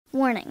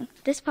Warning,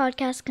 this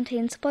podcast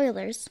contains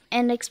spoilers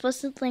and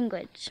explicit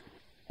language.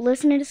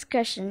 Listener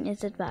discretion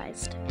is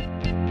advised.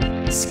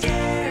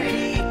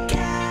 Scaredy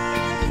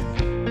Cat,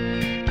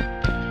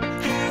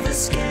 have a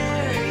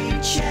scary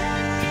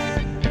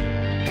chat.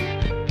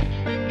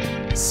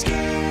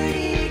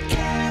 Scaredy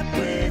Cat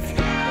with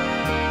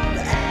Rob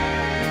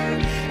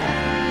and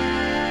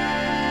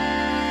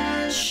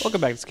Ash.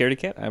 Welcome back to Scaredy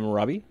Cat. I'm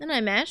Robbie. And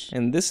I'm Ash.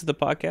 And this is the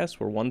podcast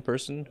where one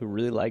person who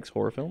really likes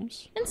horror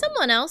films And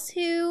someone else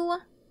who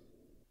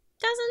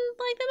doesn't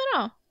like them at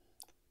all.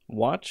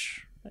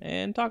 watch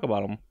and talk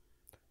about them.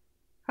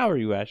 How are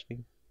you,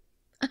 Ashley?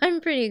 I'm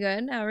pretty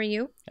good. How are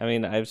you? I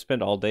mean, I've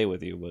spent all day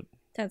with you, but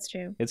That's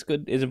true. it's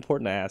good. It's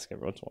important to ask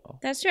every once in a while.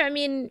 That's true. I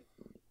mean,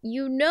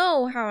 you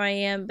know how I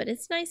am, but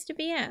it's nice to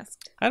be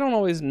asked. I don't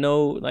always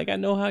know, like, I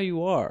know how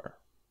you are,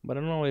 but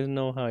I don't always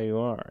know how you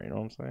are. You know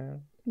what I'm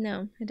saying?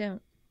 No, I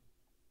don't.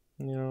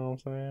 You know what I'm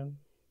saying?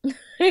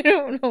 I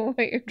don't know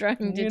what you're trying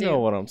to You do. know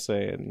what I'm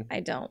saying. I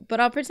don't, but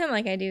I'll pretend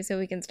like I do so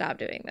we can stop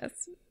doing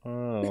this.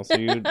 Oh, so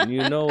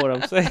you know what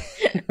I'm saying.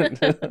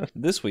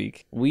 This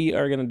week, we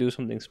are going to do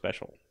something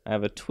special. I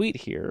have a tweet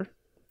here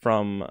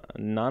from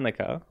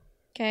Nanika,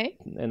 Okay.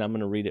 and I'm going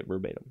to read it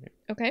verbatim here.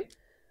 Okay.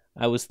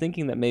 I was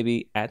thinking that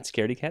maybe at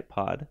Scaredy Cat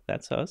Pod,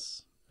 that's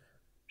us,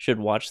 should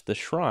watch The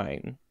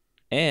Shrine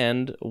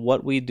and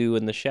What We Do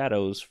in the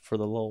Shadows for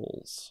the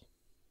lulz.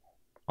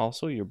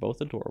 Also, you're both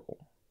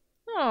adorable.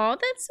 Oh,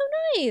 that's so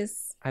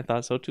nice. I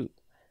thought so too.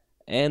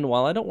 And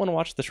while I don't want to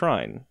watch The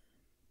Shrine,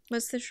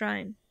 What's the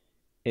shrine?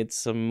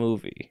 it's a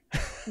movie.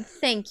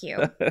 Thank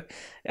you.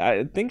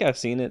 I think I've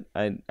seen it.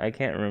 I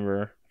can't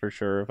remember for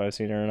sure if I've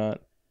seen it or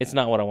not. It's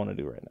not what I want to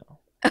do right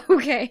now.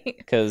 Okay.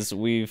 Because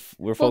we're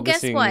Well,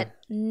 focusing... guess what?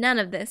 None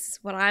of this is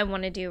what I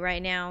want to do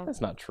right now.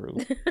 That's not true.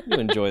 You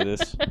enjoy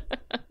this.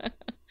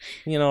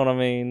 You know what I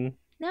mean?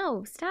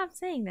 No, stop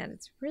saying that.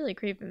 It's really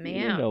creeping me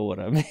You out. know what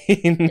I mean.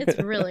 It's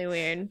really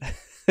weird.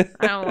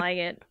 I don't like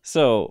it.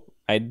 So,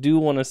 I do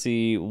want to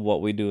see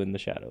What We Do in the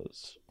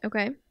Shadows.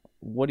 Okay.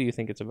 What do you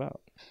think it's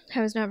about?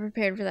 I was not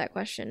prepared for that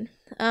question.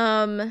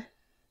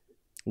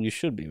 You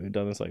should be. We've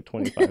done this like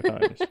 25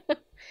 times.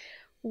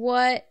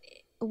 What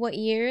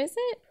year is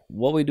it?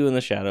 What We Do in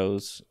the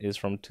Shadows is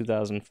from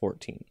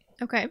 2014.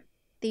 Okay.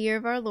 The year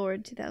of our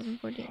Lord,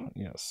 2014.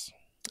 Yes.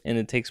 And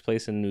it takes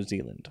place in New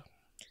Zealand.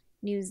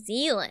 New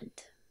Zealand.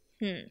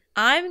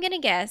 I'm going to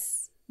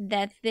guess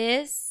that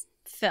this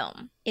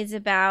film is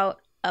about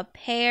a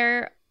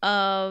pair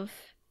of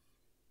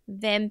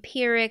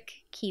vampiric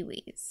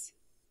kiwis.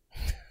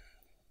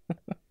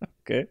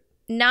 Okay.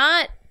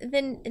 Not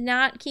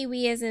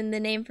kiwi as in the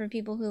name for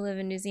people who live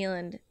in New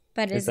Zealand,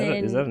 but Is as that,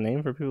 in... is that a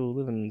name for people who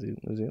live in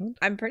New Zealand?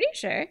 I'm pretty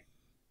sure.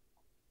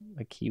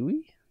 A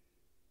kiwi?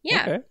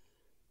 Yeah. Okay.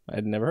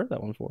 I'd never heard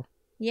that one before.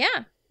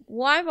 Yeah.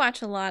 Well, I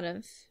watch a lot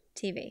of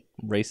TV.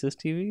 Racist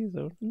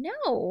TV?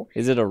 No.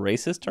 Is it a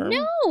racist term?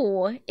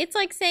 No. It's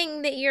like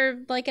saying that you're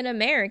like an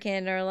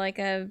American or like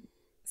a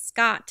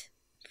Scot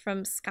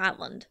from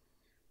Scotland.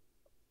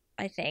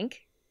 I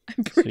think.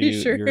 I'm pretty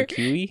sure. You're a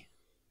kiwi?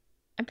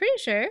 I'm pretty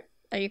sure.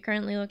 Are you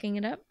currently looking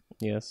it up?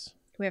 Yes.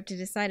 We have to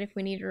decide if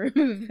we need to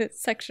remove this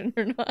section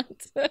or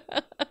not.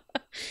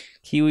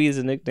 Kiwi is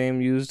a nickname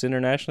used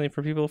internationally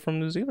for people from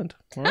New Zealand.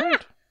 All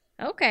right.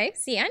 Okay.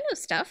 See, I know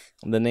stuff.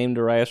 The name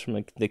derives from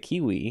the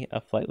kiwi,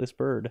 a flightless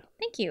bird,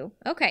 Thank you.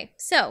 Okay.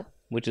 So,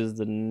 which is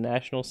the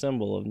national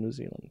symbol of New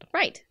Zealand.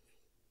 right.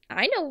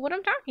 I know what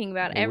I'm talking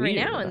about every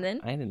now Weird. and then.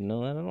 I didn't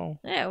know that at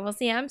all. Yeah, well,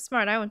 see, I'm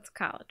smart. I went to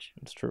college.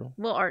 It's true.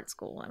 Well, art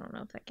school. I don't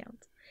know if that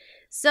counts.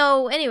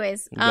 So,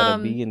 anyways, You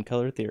got a B in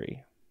color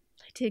theory.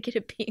 I did get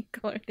a B in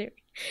color theory.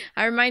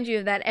 I remind you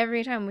of that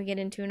every time we get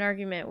into an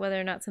argument, whether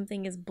or not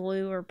something is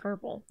blue or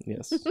purple.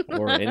 Yes.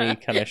 Or any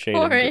kind of shade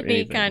or of any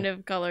anything. kind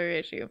of color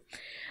issue.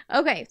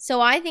 Okay,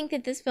 so I think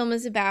that this film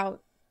is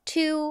about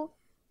two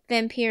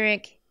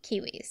vampiric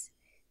kiwis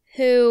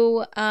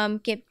who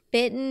get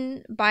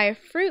bitten by a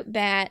fruit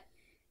bat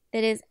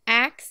that is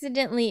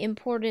accidentally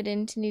imported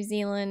into New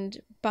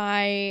Zealand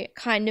by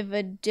kind of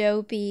a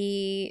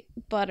dopey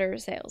butter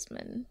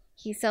salesman.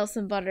 He sells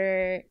some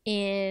butter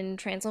in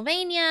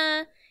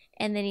Transylvania,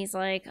 and then he's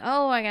like,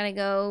 oh, I gotta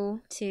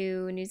go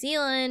to New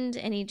Zealand,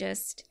 and he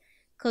just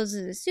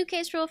closes his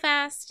suitcase real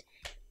fast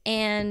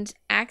and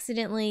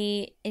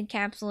accidentally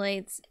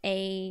encapsulates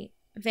a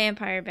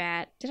vampire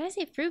bat. Did I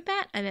say fruit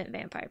bat? I meant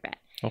vampire bat.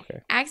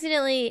 Okay.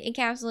 Accidentally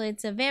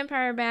encapsulates a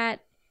vampire bat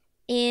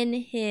in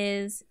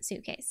his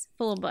suitcase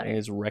full of butter. And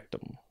his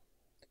rectum.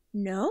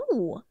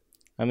 No.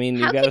 I mean,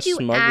 you gotta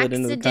smuggle it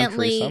into the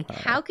country somehow.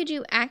 How could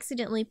you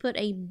accidentally put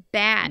a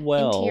bat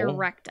into your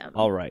rectum?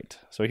 All right.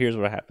 So here's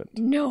what happened.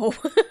 No.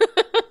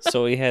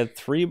 So he had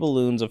 3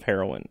 balloons of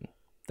heroin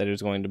that he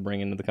was going to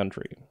bring into the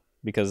country.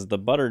 Because the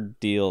butter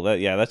deal,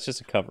 that's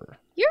just a cover.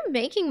 You're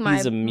making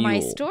He's a my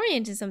mule. story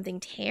into something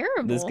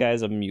terrible. This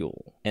guy's a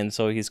mule. And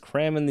so he's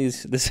cramming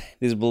these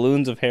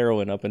balloons of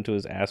heroin up into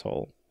his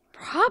asshole.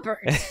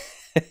 Robert.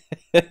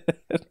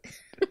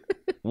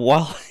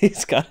 While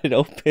he's got it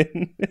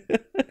open.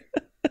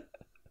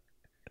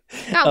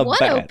 Got A what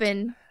bat.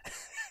 open?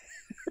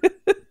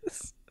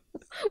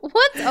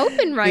 What's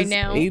open right His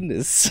now?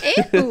 Anus.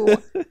 Ew.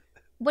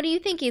 What do you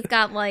think he's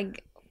got?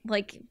 Like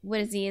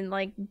what is he in?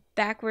 Like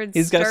backwards?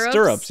 He's got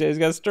stirrups. Yeah, he's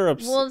got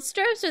stirrups. Well,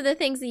 stirrups are the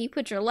things that you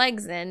put your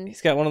legs in.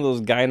 He's got one of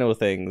those gyno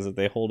things that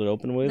they hold it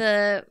open with.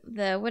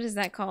 The what is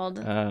that called?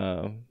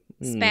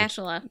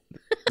 Spatula.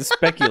 The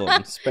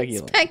speculum.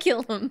 Speculum.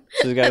 Speculum.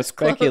 So he's got That's a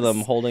speculum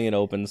close. holding it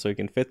open so he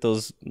can fit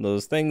those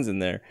things in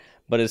there.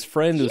 But his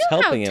friend Do you who's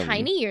know helping how him,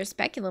 tiny your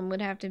speculum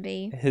would have to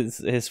be?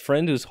 his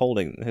friend who's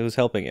helping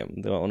him,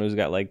 the one who's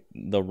got like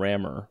the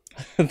rammer,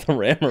 the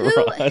rammer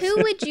rod. Who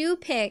would you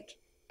pick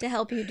to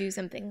help you do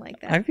something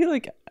like that? I feel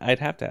like I'd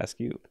have to ask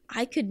you.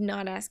 I could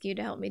not ask you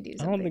to help me do I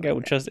something. don't think I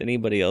would trust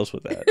anybody else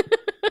with that.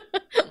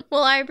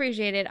 Well, I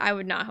appreciate it. I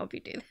would not help you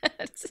do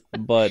that.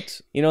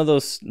 But you know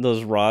those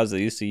rods they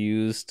used to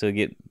use to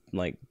get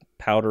like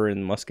powder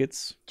in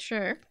muskets?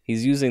 Sure.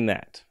 He's using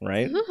that,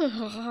 right?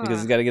 Because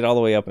he's got to get all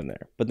the way up in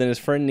there. But then his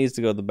friend needs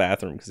to go to the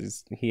bathroom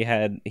because he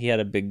had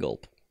a big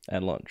gulp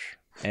at lunch.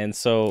 And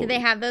so Do they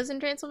have those in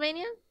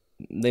Transylvania?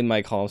 they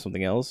might call him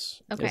something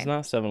else. Okay. It's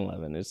not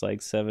 7-Eleven. It's like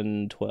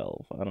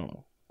 7-12. I don't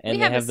know. And We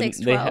they have a have the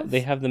 612.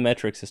 they have the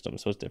metric system,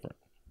 so it's different.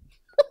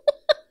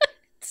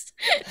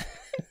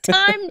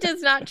 Time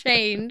does not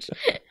change.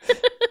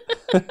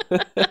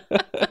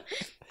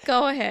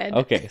 Go ahead.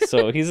 Okay,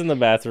 so he's in the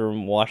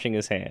bathroom washing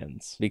his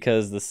hands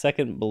because the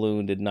second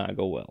balloon did not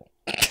go well.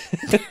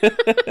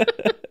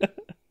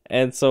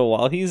 And so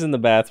while he's in the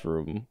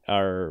bathroom,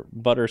 our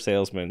butter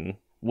salesman,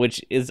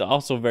 which is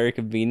also very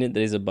convenient that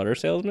he's a butter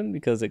salesman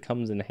because it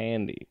comes in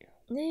handy.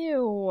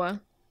 Ew.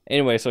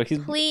 Anyway, so he's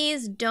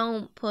Please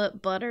don't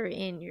put butter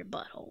in your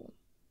butthole.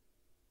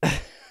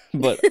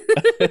 but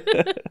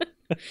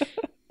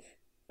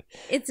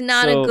It's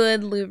not So- a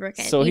good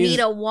lubricant. so You he's- need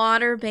a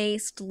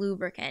water-based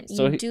lubricant.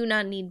 So You he- do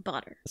not need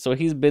butter. so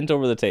he's bent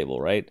over the table,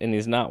 right? And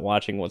he's not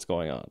watching what's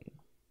going on.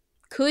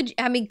 Could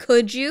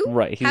you?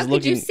 Right, he's How looking.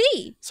 could you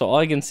see? So all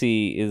I can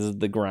see is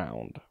the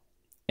ground,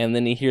 and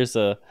then he hears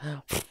a,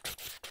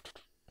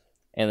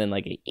 and then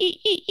like a ee,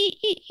 ee, ee,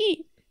 ee,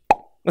 ee.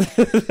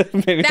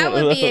 Maybe That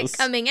one would of be it those.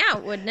 coming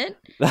out, wouldn't it?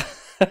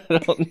 I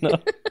don't know.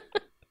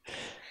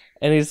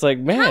 And he's like,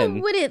 How man,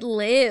 would it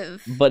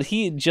live? but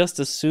he just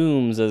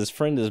assumes that his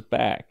friend is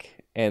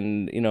back,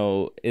 and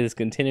is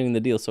continuing the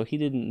deal, so he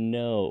didn't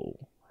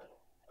know,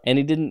 and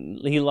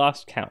he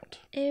lost count.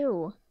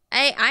 Ew.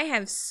 I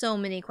have so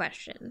many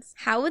questions.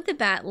 How would the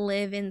bat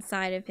live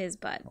inside of his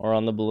butt? Or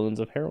on the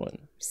balloons of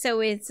heroin. So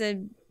it's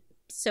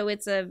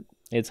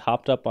It's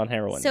hopped up on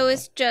heroin.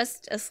 it's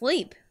just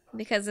asleep,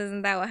 because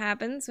isn't that what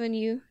happens when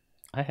you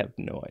I have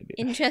no idea.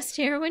 ingest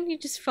heroin? You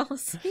just fall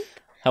asleep.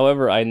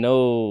 However, I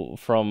know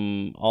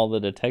from all the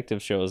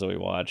detective shows that we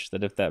watch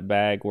that if that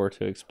bag were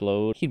to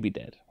explode, he'd be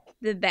dead.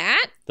 The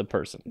bat, The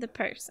person. the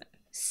person.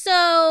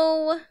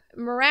 So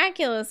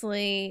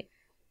miraculously,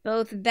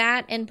 both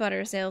bat and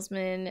butter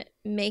salesman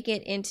make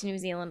it into New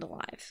Zealand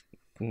alive.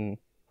 Mhm.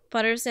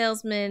 Butter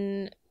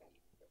salesman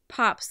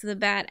pops the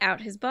bat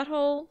out his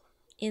butthole.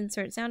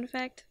 Insert sound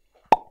effect.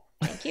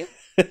 Thank you.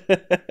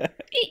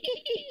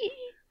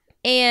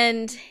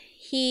 And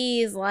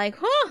he's like,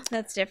 huh,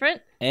 that's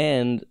different.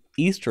 And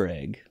Easter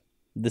egg,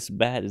 this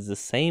bat is the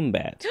same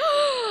bat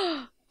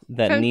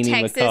that From Nene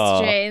Texas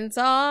McCaw.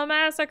 Chainsaw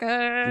Massacre.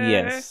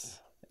 Yes.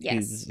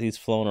 Yes. He's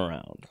flown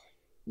around.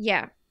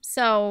 Yeah.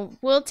 So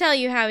we'll tell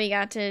you how he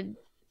got to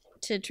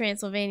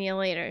Transylvania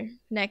later.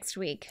 Next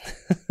week.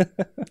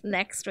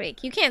 Next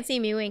week. You can't see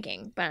me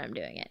winking, but I'm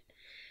doing it.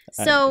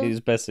 So It's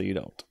best that you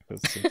don't.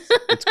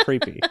 It's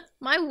creepy.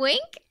 my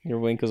wink? Your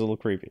wink is a little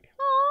creepy.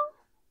 Aw.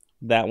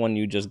 That one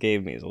you just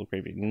gave me is a little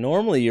creepy.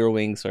 Normally your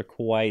winks are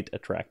quite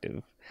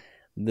attractive.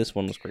 This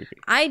one was creepy.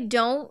 I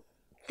don't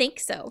think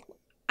so.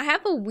 I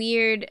have a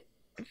weird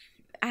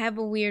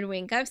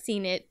wink. I've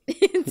seen it.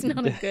 It's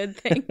not a good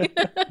thing.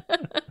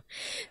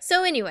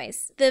 So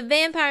anyways, the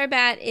vampire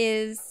bat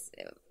is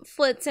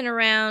flitzing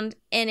around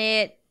and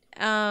it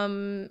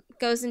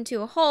goes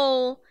into a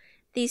hole.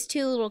 These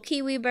two little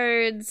kiwi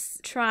birds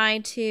try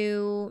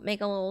to make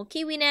a little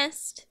kiwi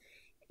nest,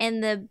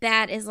 and the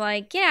bat is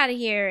like, get out of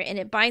here, and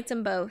it bites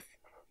them both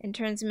and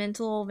turns them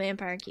into little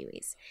vampire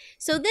kiwis.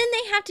 So then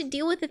they have to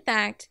deal with the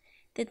fact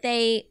that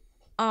they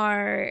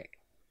are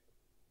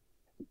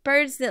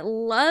birds that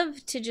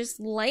love to just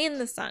lay in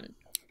the sun.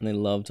 And they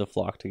love to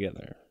flock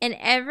together. And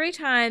every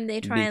time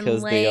they try and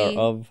Because lay... they are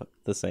of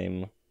the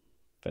same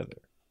feather.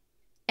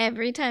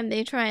 Every time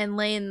they try and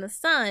lay in the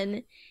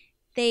sun,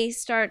 they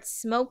start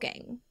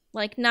smoking.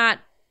 Like, not,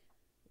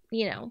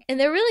 And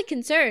they're really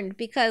concerned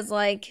because,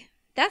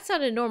 that's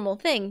not a normal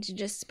thing to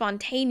just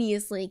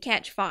spontaneously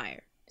catch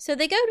fire. So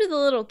they go to the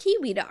little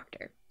kiwi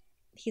doctor.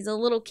 He's a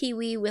little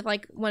kiwi with,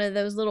 one of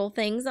those little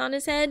things on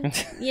his head.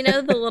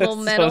 The little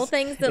So metal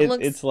things that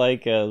looks... It's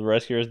like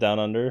Rescuers Down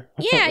Under.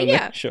 Yeah, when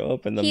yeah. They show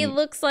up in the... He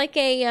looks like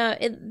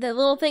the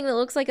little thing that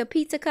looks like a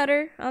pizza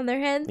cutter on their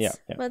heads. Yeah.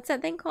 What's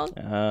that thing called?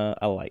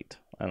 a light.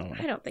 I don't know.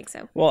 I don't think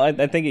so. Well, I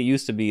think it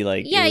used to be Yeah,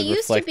 it it would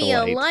used to reflect the be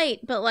a light,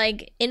 but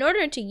in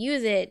order to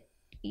use it,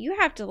 you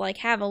have to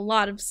have a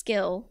lot of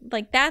skill.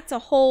 That's a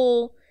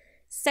whole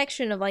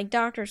section of like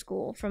doctor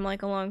school from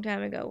like a long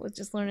time ago, was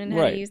just learning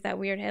how Right. to use that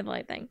weird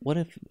headlight thing. What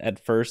if at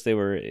first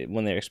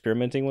when they were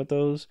experimenting with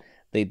those,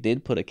 they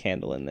did put a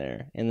candle in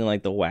there, and then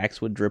like the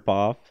wax would drip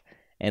off,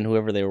 and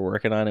whoever they were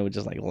working on, it would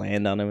just like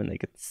land on them, and they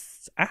could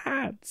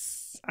I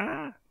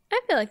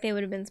feel like they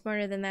would have been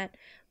smarter than that.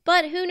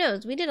 But who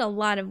knows? We did a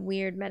lot of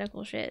weird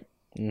medical shit.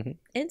 Mm-hmm.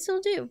 And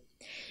still do.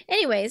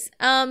 Anyways,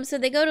 so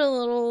they go to a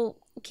little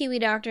Kiwi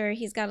doctor.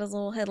 He's got his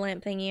little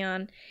headlamp thingy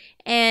on.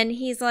 And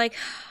he's like,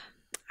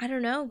 I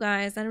don't know,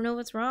 guys. I don't know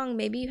what's wrong.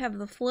 Maybe you have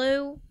the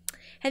flu.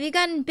 Have you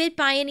gotten bit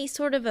by any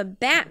sort of a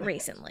bat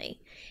recently?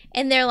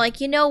 And they're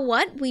like, you know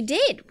what? We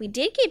did. We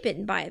did get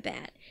bitten by a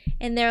bat.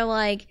 And they're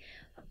like,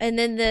 and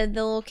then the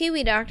little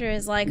Kiwi doctor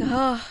is like,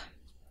 oh,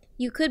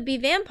 you could be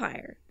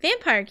vampire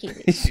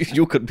kiwis.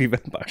 You could be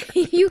vampire.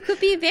 You could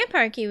be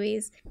vampire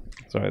kiwis.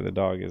 Sorry, the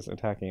dog is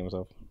attacking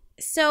himself.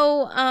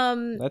 So,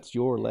 That's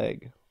your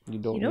leg. You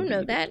don't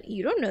know that.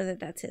 You don't know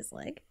that that's his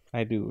leg.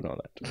 I do know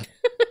that.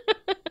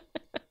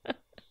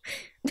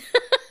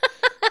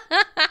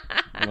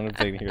 I wonder if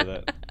they can hear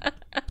that.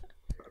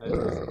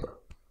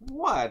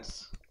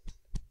 What?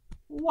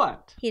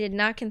 What? He did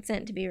not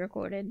consent to be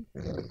recorded.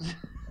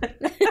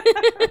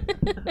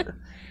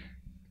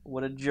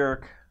 What a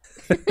jerk.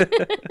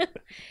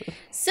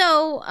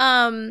 So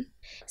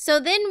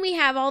then we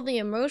have all the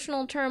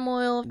emotional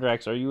turmoil.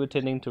 Drax, are you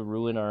intending to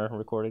ruin our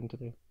recording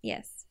today?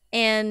 Yes.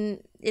 And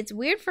it's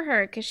weird for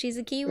her because she's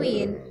a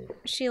Kiwi and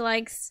she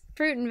likes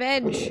fruit and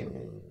veg.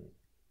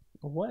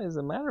 What is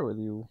the matter with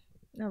you?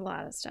 A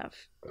lot of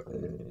stuff.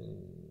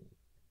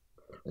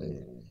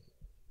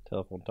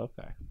 Telephone tough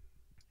guy.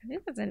 I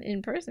think that's an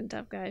in-person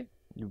tough guy.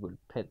 You would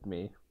pet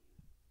me,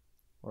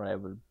 or I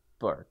would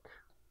bark.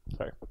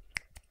 Sorry.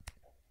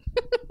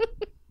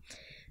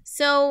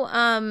 So,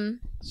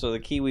 So the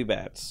kiwi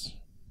bats.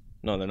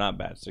 No, they're not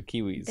bats. They're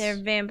kiwis. they're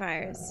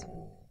vampires.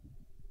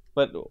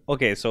 But,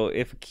 okay, so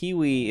if a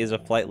kiwi is a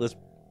flightless...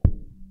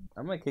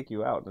 I'm going to kick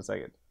you out in a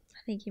second. I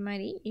think he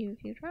might eat you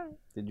if you try.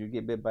 Did you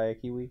get bit by a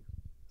kiwi?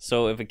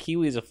 So if a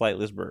kiwi is a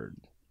flightless bird,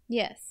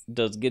 Yes.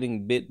 does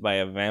getting bit by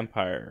a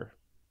vampire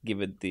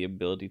give it the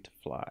ability to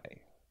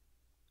fly?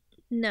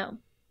 No.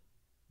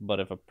 But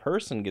if a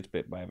person gets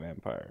bit by a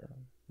vampire,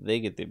 they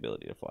get the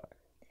ability to fly.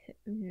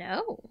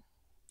 No.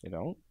 You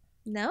don't?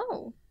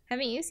 No.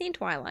 Haven't you seen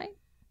Twilight?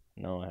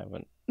 No, I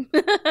haven't.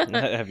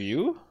 Have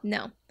you?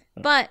 No.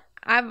 But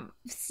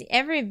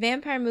every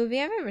vampire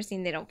movie I've ever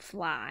seen, they don't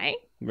fly.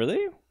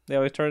 Really? They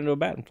always turn into a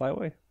bat and fly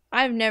away.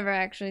 I've never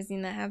actually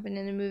seen that happen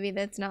in a movie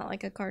that's not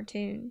like a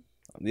cartoon.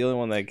 The only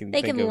one that I can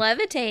They think can of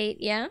levitate,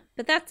 yeah,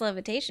 but that's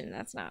levitation.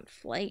 That's not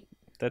flight.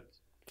 that's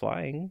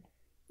flying.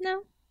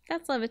 No,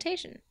 that's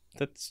levitation.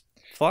 That's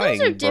flying,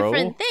 Those are bro.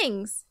 different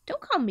things.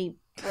 Don't call me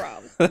bro.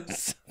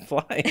 That's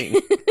flying.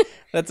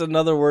 That's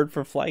another word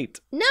for flight.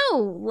 No,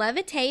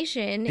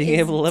 levitation Being is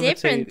able to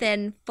different levitate.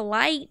 than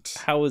flight.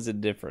 How is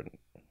it different?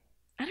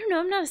 I don't know.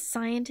 I'm not a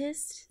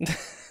scientist.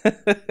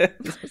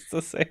 It's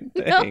the same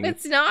thing. No,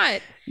 it's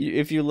not.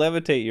 If you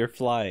levitate, you're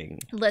flying.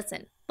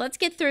 Listen, let's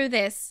get through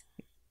this,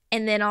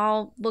 and then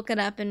I'll look it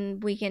up,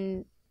 and we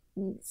can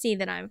see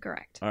that I'm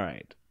correct. All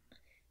right.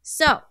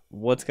 So,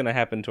 What's going to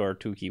happen to our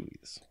two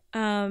kiwis?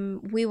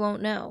 we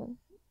won't know.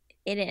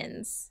 It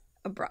ends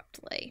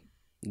abruptly.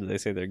 Do they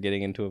say they're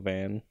getting into a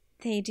van?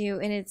 They do,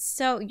 and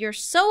you're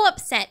so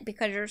upset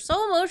because you're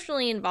so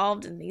emotionally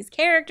involved in these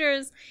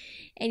characters,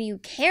 and you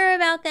care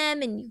about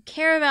them, and you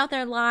care about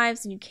their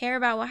lives, and you care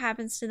about what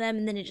happens to them,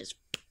 and then it just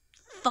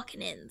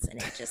fucking ends,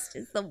 and it just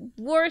is the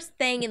worst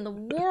thing in the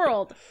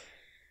world.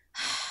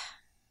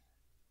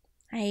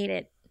 I hate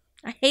it.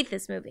 I hate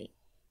this movie.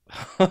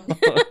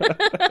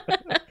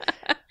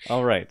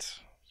 All right.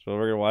 So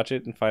we're going to watch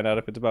it and find out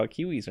if it's about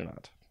kiwis or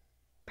not.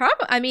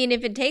 Probably. I mean,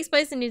 if it takes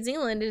place in New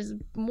Zealand, it is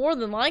more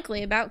than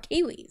likely about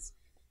Kiwis.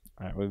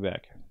 All right, we'll be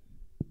back.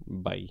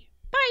 Bye.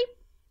 Bye.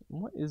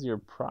 What is your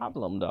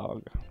problem,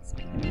 dog?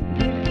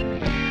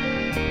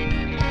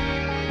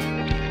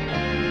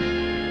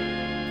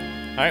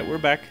 All right, we're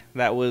back.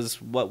 That was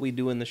What We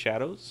Do in the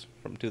Shadows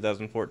from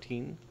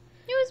 2014.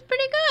 It was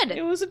pretty good.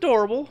 It was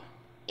adorable.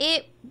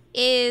 It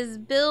is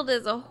billed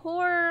as a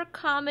horror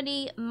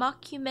comedy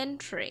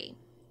mockumentary.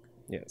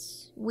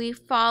 Yes. We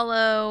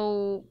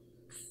follow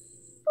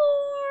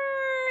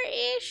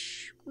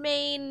 4-ish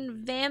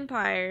main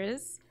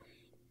vampires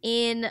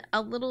in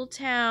a little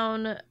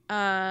town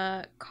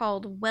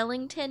called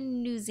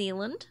Wellington, New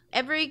Zealand.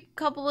 Every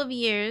couple of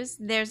years,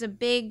 there's a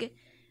big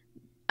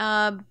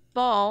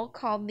ball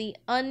called the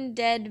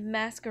Undead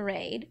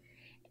Masquerade.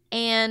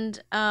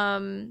 And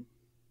a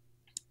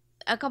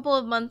couple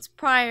of months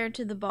prior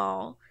to the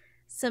ball,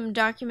 some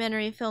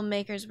documentary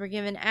filmmakers were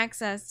given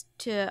access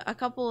to a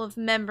couple of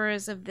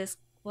members of this,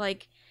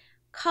 like,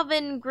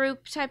 coven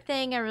group type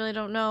thing. I really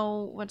don't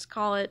know what to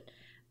call it.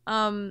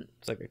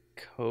 It's like a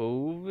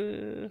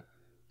cove.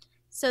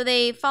 So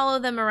they follow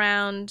them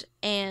around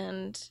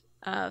and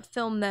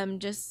film them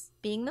just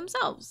being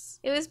themselves.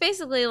 It was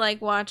basically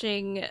like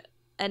watching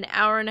an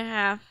hour and a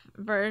half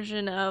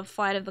version of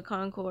Flight of the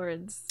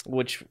Conchords.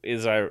 Which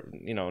is,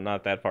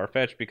 not that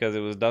far-fetched because it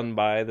was done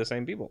by the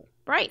same people.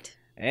 Right.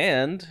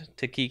 And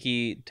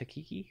Taiki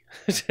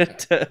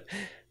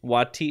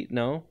Waititi,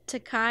 no?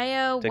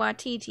 Taika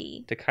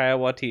Waititi. Taika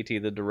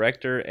Waititi, the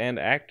director and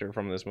actor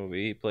from this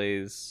movie. He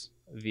plays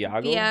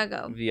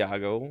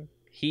Viago.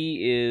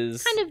 He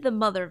is Kind of the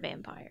mother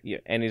vampire. Yeah,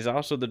 and he's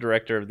also the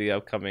director of the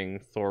upcoming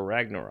Thor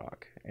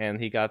Ragnarok.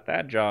 And he got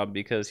that job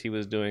because he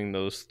was doing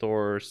those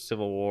Thor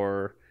Civil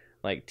War,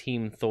 like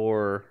Team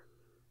Thor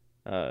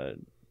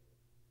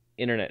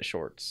internet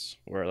shorts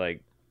where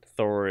like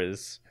Thor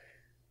is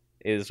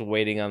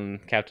waiting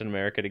on Captain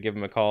America to give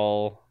him a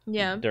call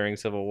during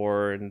Civil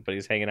War, but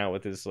he's hanging out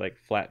with his like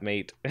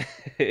flatmate.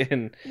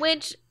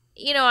 Which,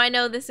 I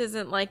know this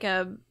isn't like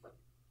a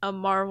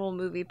Marvel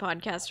movie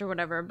podcast or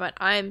whatever, but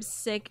I'm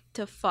sick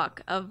to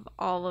fuck of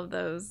all of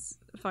those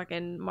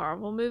fucking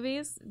Marvel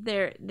movies.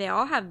 They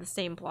all have the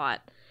same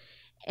plot.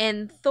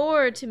 And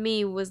Thor to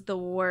me was the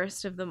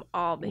worst of them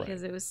all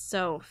because it was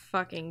so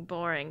fucking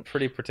boring.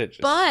 Pretty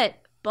pretentious. But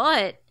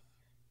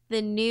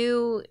the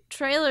new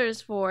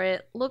trailers for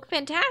it look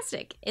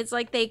fantastic. It's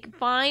like they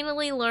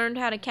finally learned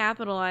how to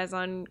capitalize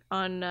on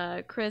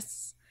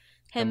Chris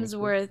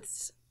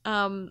Hemsworth's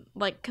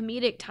like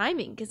comedic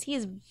timing, because he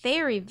is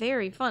very,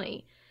 very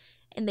funny,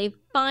 and they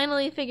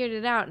finally figured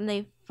it out, and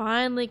they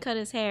finally cut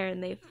his hair,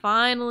 and they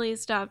finally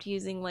stopped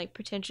using like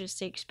pretentious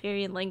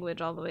Shakespearean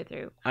language all the way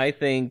through. I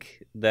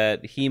think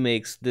that he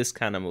makes this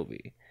kind of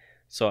movie,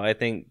 so I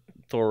think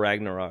Thor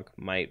Ragnarok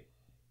might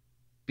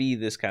be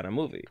this kind of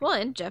movie. Well,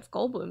 and Jeff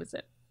Goldblum is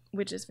it,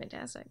 which is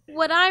fantastic.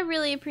 What I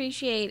really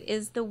appreciate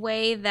is the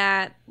way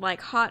that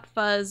like Hot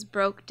Fuzz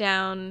broke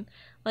down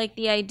like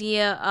the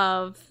idea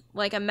of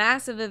like a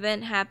massive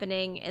event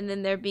happening and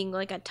then there being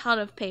like a ton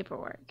of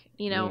paperwork,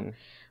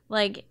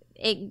 like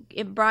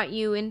it brought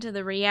you into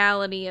the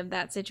reality of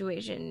that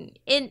situation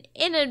in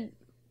a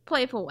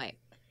playful way.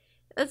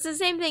 That's the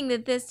same thing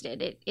that this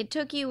did. It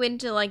took you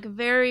into like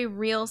very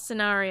real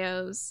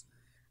scenarios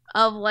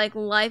of like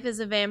life as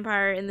a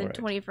vampire in the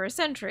 21st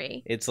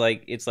century. It's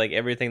like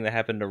everything that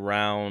happened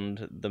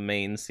around the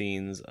main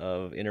scenes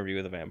of Interview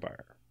with a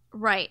Vampire.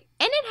 Right.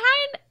 And it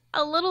had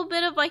a little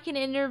bit of like an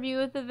Interview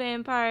with a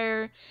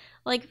Vampire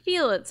like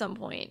feel at some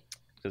point.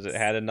 Because it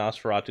had a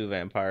Nosferatu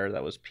vampire.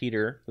 That was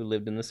Peter, who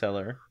lived in the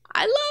cellar.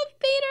 I love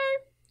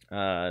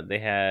Peter. They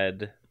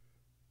had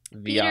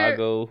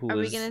Viago, who was... Are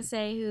we going to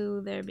say who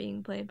they're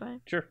being played by?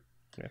 Sure.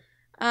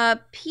 Yeah.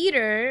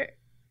 Peter,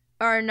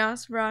 our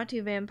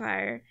Nosferatu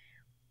vampire,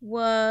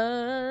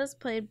 was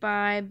played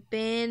by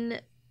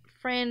Ben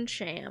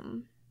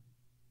Francham.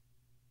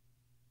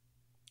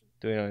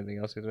 Do we know anything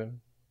else he's doing?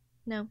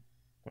 No.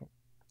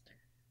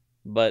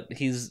 But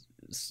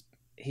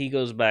he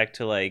goes back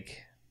to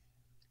like...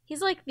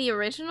 He's like the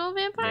original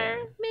vampire,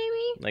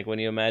 maybe? Like when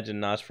you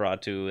imagine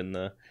Nosferatu and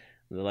the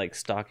like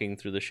stalking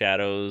through the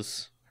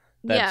shadows,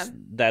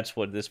 that's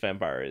what this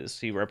vampire is.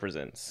 He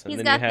represents. And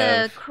He's then got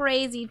the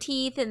crazy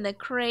teeth and the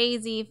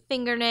crazy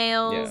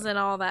fingernails and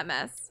all that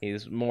mess.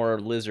 He's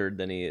more lizard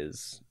than he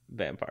is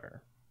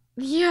vampire.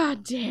 Yeah,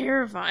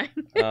 terrifying.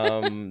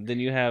 Then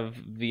you have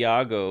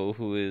Viago,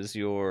 who is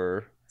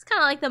your... It's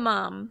kind of like the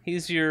mom.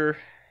 He's your...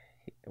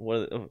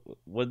 What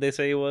did they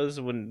say he was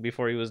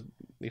before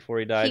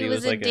he died? He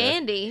was like a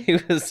dandy. He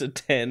was a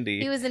dandy.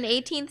 He was an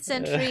 18th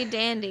century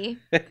dandy.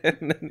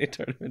 And then they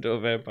turned him into a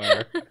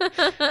vampire.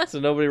 So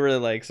nobody really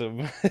likes him.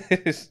 No,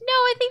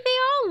 I think they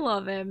all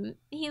love him.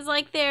 He's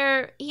like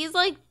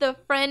the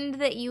friend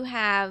that you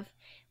have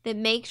that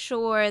makes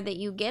sure that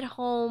you get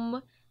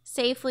home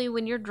safely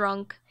when you're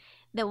drunk,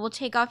 that will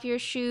take off your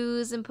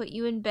shoes and put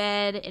you in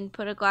bed and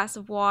put a glass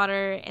of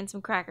water and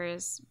some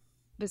crackers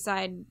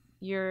beside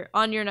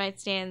on your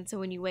nightstand, so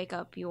when you wake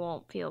up you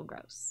won't feel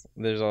gross.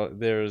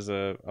 There's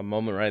a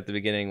moment right at the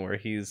beginning where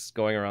he's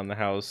going around the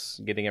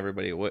house getting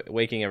everybody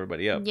waking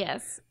everybody up.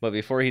 Yes. But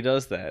before he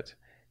does that,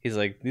 he's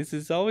like, this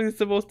is always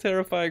the most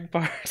terrifying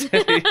part.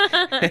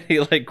 and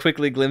he like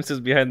quickly glimpses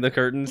behind the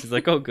curtains. He's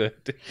like, oh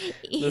good,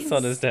 the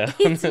sun is down.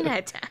 It's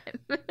nighttime.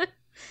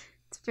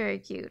 It's very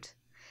cute.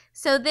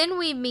 So then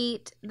we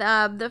meet,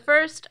 the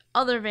first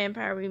other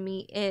vampire we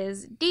meet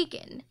is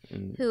Deacon,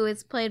 who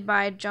is played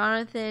by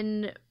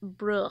Jonathan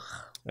Bruch.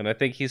 And I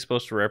think he's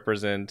supposed to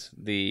represent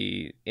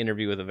the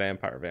Interview with the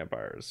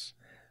vampires.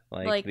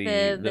 Like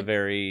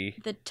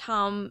the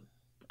Tom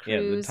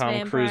Cruise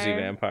Cruisey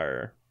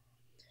vampire.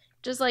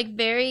 Just like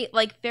very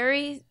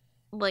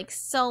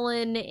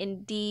sullen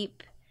and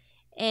deep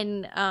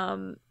and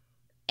I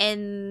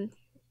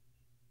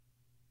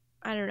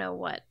don't know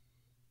what.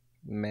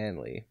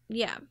 Manly.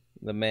 Yeah.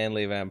 The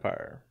manly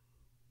vampire.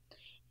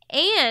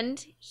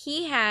 And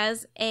he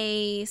has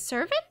a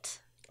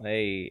servant?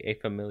 A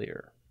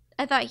familiar.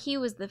 I thought he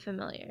was the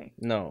familiar.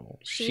 No,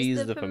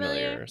 she's the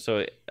familiar.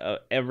 So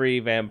every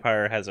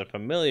vampire has a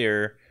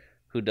familiar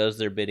who does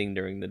their bidding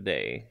during the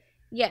day.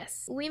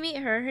 Yes. We meet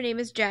her. Her name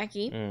is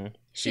Jackie.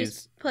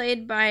 She's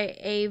played by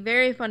a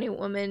very funny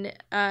woman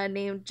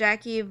named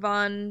Jackie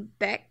Von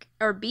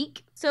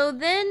Beek. So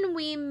then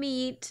we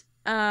meet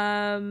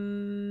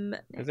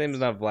His name's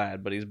not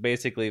Vlad, but he's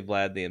basically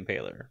Vlad the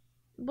Impaler.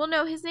 Well,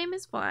 no, his name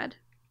is Vlad.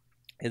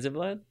 Is it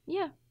Vlad?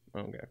 Yeah.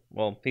 Okay.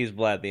 Well, he's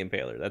Vlad the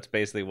Impaler. That's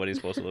basically what he's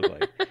supposed to look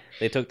like.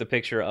 They took the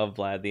picture of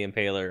Vlad the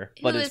Impaler,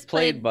 but Who it's is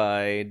played played-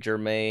 by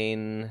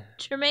Jermaine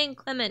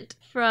Clement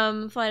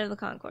from Flight of the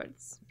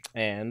Conchords.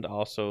 and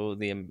also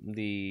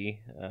the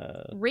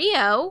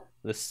Rio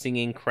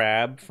singing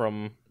crab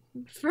from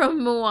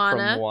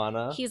Moana.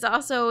 Moana. He's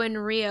also in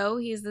Rio.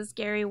 He's the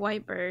scary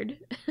white bird.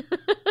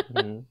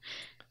 Mhm.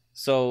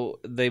 So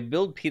they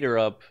build Peter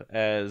up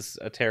as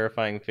a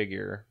terrifying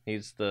figure.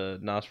 He's the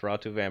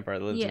Nosferatu vampire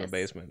that lives in the Yes.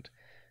 basement.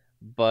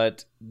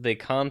 But they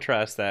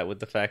contrast that with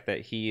the fact that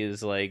he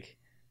is like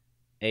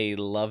a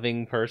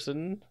loving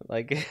person,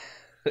 like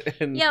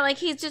Yeah, like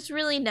he's just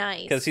really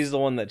nice. because he's the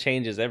one that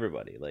changes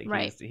everybody. Like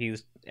Right.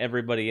 he's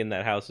everybody in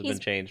that house has He's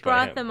been changed by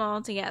brought him. them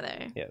all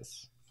together.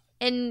 Yes.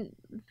 And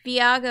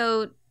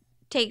Viago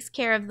takes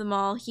care of them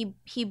all.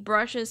 He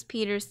brushes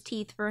Peter's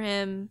teeth for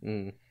him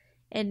Mm.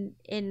 and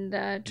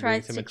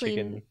tries Brings him to a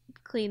chicken.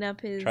 clean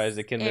up his Tries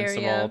to convince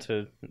area. them all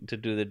to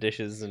do the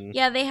dishes and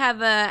Yeah, they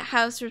have a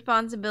house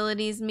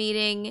responsibilities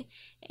meeting,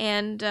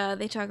 and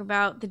they talk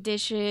about the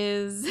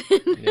dishes.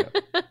 Yeah.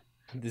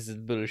 This is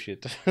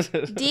bullshit.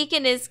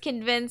 Deacon is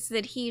convinced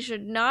that he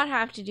should not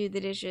have to do the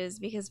dishes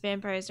because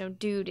vampires don't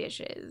do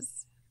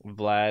dishes.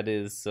 Vlad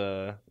is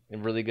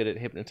really good at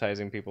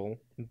hypnotizing people,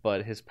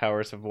 but his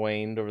powers have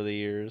waned over the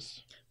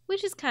years.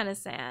 Which is kind of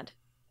sad.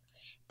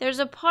 There's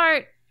a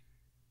part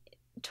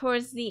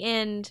towards the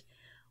end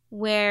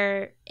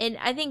where, and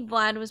I think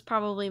Vlad was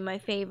probably my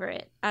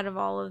favorite out of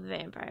all of the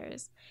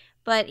vampires,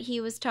 but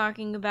he was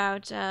talking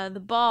about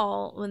the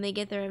ball when they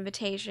get their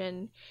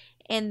invitation,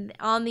 and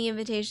on the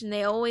invitation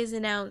they always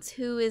announce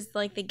who is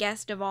like the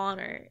guest of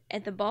honor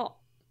at the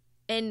ball.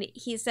 And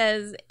he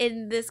says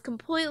in this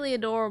completely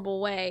adorable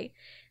way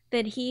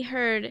that he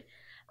heard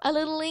a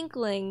little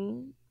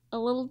inkling, a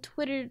little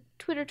Twitter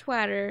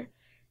twatter,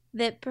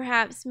 that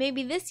perhaps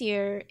maybe this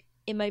year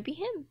it might be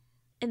him.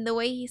 And the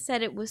way he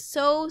said it was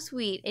so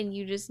sweet, and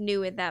you just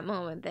knew at that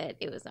moment that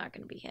it was not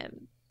going to be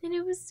him. And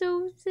it was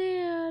so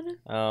sad.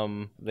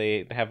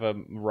 They have a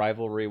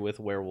rivalry with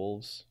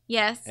werewolves.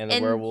 Yes, And the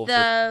werewolves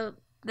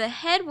the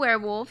head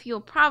werewolf you'll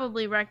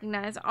probably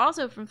recognize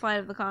also from Flight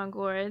of the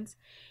Conchords.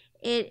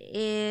 It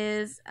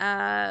is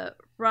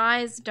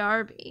Rise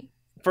Darby.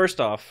 First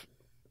off,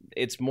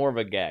 it's more of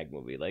a gag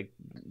movie. Like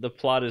the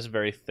plot is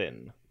very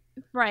thin.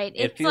 Right.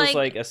 It It's feels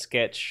like a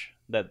sketch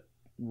that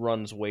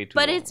runs way too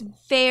long. But it's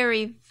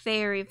very,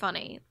 very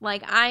funny.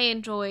 Like, I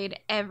enjoyed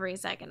every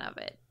second of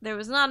it. There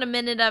was not a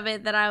minute of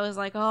it that I was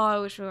like, oh, I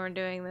wish we weren't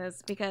doing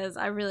this, because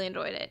I really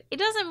enjoyed it. It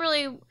doesn't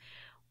really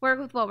work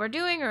with what we're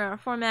doing or our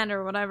format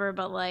or whatever,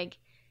 but, like,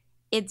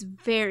 it's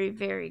very,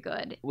 very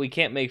good. We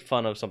can't make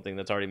fun of something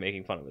that's already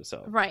making fun of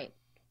itself. Right.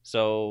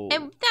 So,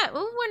 And that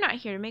we're not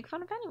here to make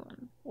fun of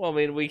anyone. well, I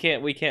mean, we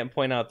can't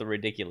point out the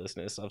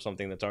ridiculousness of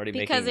something that's already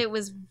Because making. it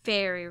was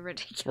very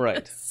ridiculous.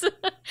 Right.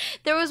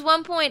 There was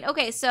one point,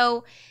 okay,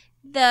 so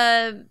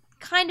the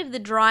kind of the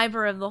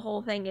driver of the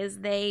whole thing is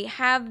they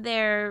have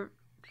their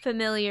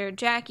familiar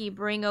Jackie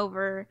bring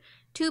over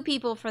 2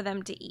 people for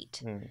them to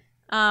eat.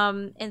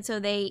 And so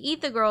they eat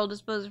the girl,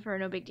 dispose of her,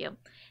 no big deal.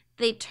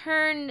 They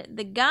turn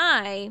the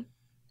guy,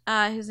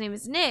 whose name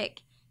is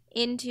Nick,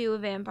 into a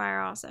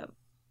vampire also.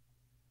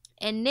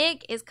 And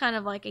Nick is kind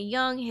of like a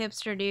young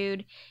hipster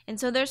dude, and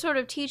so they're sort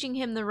of teaching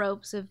him the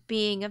ropes of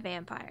being a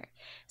vampire.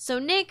 So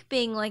Nick,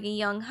 being like a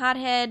young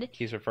hothead,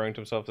 He's referring to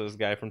himself as this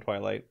guy from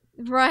Twilight.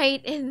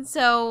 right, and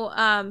so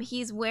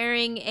he's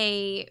wearing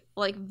a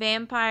like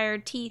vampire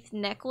teeth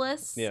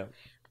necklace Yeah.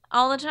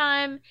 all the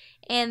time,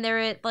 and they're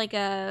at like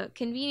a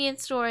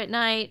convenience store at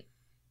night,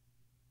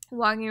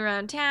 walking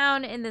around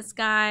town, and this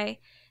guy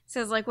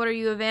says like, what, are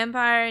you a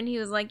vampire? And he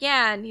was like,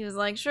 yeah. And he was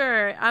like,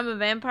 sure, I'm a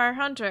vampire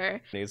hunter.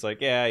 And he's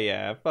like,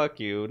 yeah, fuck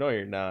you. No,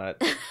 you're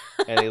not.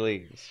 And he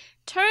leaves.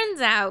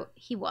 Turns out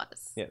he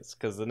was. Yes,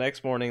 because the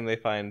next morning they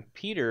find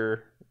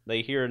Peter.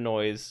 They hear a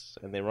noise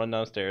and they run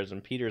downstairs,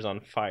 and Peter's on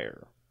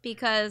fire.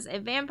 Because a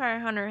vampire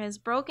hunter has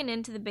broken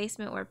into the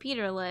basement where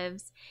Peter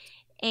lives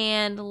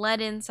and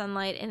let in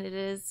sunlight, and it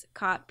has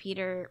caught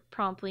Peter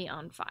promptly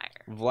on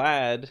fire.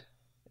 Vlad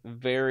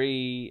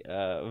very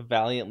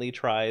valiantly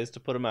tries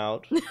to put him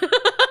out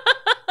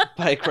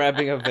by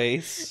grabbing a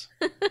vase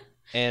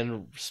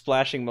and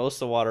splashing most of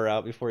the water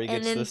out before he And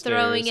gets to then the stairs.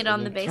 throwing it and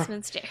on the then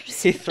basement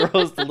stairs. He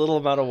throws the little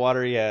amount of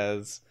water he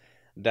has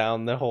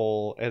down the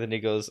hole, and then he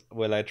goes,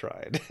 well, I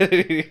tried.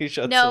 He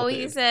shuts No, the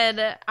he lid.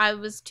 said, I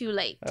was too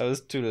late. I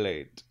was too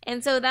late.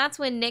 And so that's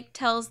when Nick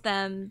tells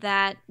them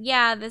that,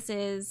 yeah, this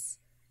is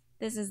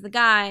the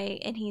guy,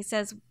 and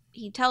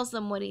he tells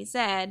them what he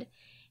said,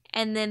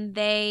 and then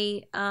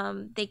they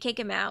kick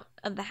him out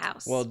of the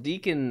house. Well,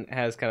 Deacon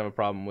has kind of a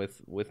problem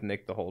with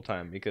Nick the whole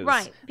time because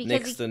he-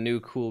 Nick's the new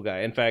cool guy.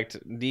 In fact,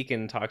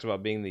 Deacon talks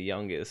about being the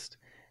youngest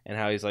and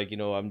how he's like,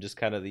 I'm just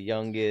kind of the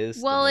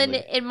youngest. Well, and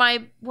and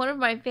then, one of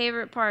my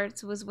favorite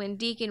parts was when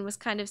Deacon was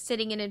kind of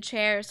sitting in a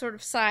chair, sort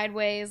of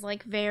sideways,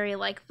 like very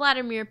like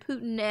Vladimir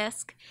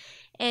Putin-esque,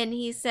 And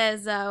he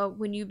says,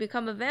 when you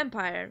become a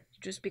vampire, you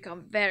just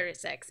become very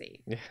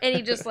sexy. And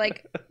he just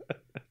like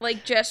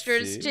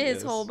gestures to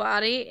his whole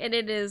body, and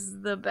it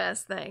is the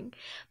best thing.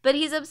 But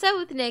he's upset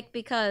with Nick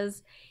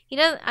because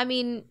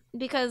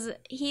because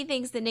he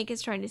thinks that Nick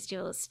is trying to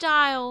steal his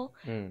style.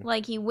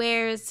 Like he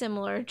wears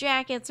similar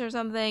jackets or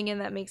something, and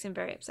that makes him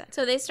very upset.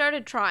 So they start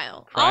a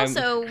trial.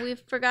 Also, we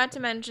forgot to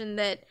mention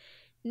that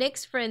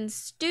Nick's friend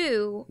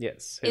Stu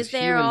is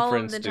there all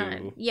of the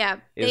time. Yeah.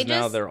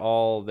 They're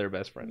all their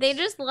best friends. They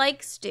just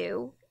like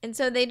Stu, and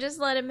so they just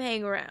let him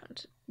hang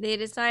around. They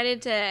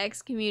decided to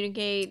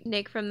excommunicate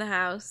Nick from the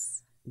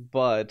house.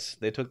 But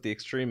they took the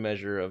extreme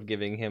measure of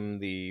giving him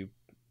the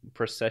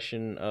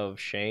procession of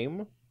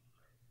shame,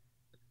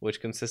 which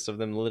consists of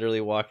them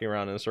literally walking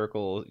around in a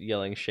circle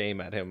yelling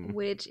shame at him.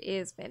 Which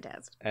is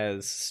fantastic.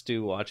 As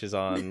Stu watches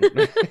on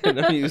in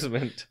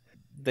amusement.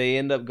 They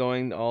end up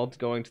going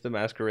to the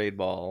masquerade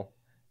ball,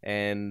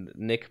 and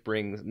Nick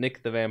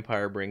the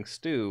vampire brings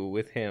Stu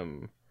with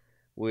him,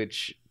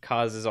 which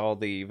causes all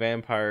the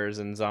vampires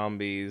and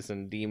zombies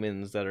and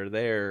demons that are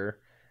there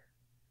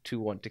to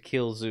want to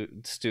kill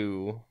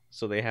Stu,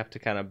 so they have to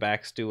kind of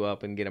back Stu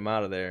up and get him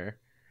out of there.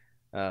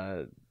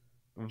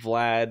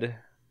 Vlad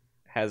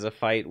has a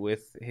fight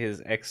with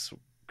his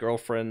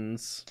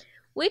ex-girlfriends,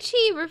 which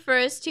he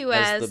refers to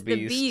as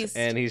the Beast.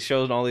 And he's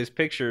showing all these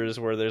pictures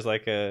where there's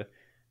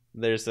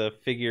a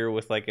figure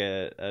with like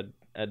a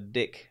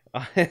dick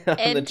on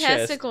and the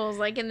testicles chest.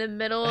 Like in the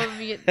middle of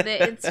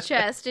its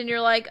chest, and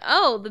you're like,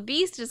 oh, the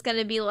Beast is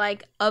gonna be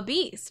like a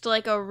beast,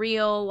 like a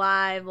real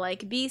live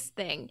like beast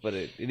thing. But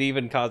it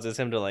even causes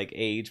him to like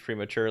age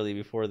prematurely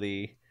before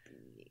the...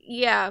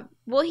 Yeah,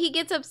 well, he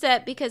gets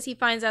upset because he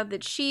finds out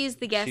that she's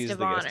the guest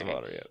of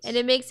honor. Yes. And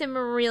it makes him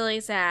really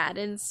sad,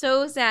 and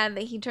so sad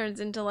that he turns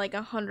into like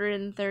a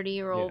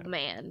 130-year-old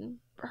man.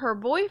 Her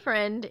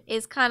boyfriend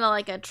is kind of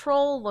like a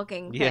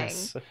troll-looking thing.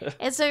 Yes.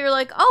 And so you're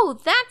like, oh,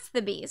 that's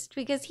the Beast,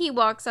 because he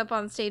walks up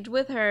on stage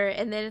with her,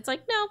 and then it's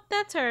like, no,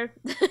 that's her.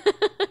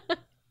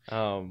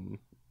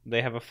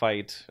 They have a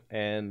fight,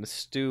 and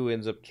Stu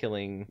ends up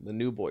killing the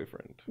new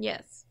boyfriend.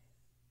 Yes.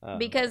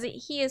 Because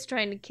he is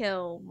trying to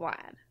kill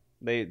Vlad.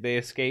 They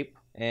escape,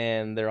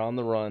 and they're on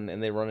the run,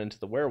 and they run into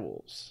the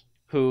werewolves,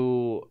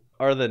 who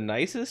are the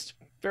nicest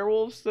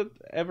werewolves that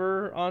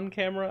ever on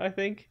camera, I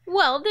think.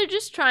 Well, they're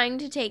just trying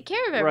to take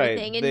care of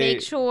everything and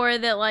make sure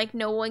that like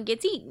no one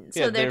gets eaten.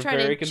 So they're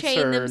trying to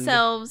chain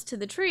themselves to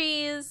the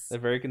trees. They're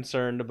very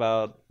concerned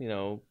about,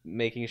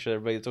 making sure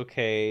everybody's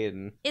okay,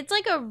 and it's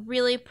like a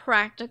really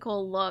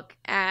practical look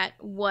at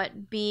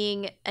what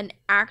being an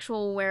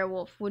actual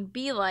werewolf would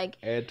be like.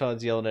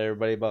 Anton's yelling at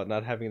everybody about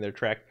not having their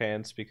track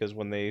pants because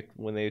when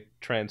they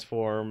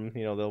transform,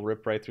 they'll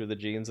rip right through the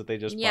jeans that they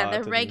just bought. Yeah,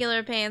 their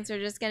regular pants are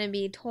just going to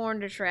be torn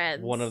to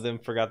shreds. One of them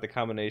forgot the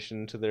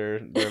combination to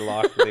their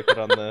lock that they put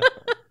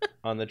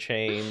on the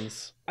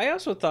chains. I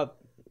also thought,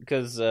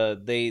 because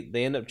they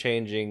end up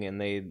changing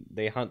and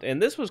they hunt,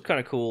 and this was kind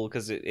of cool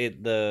because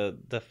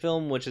the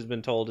film, which has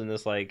been told in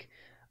this like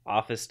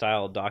office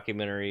style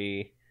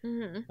documentary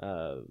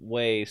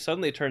way,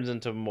 suddenly turns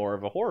into more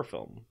of a horror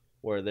film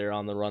where they're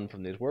on the run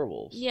from these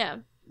werewolves. Yeah.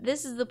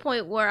 This is the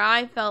point where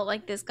I felt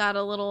like this got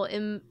a little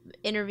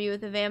interview with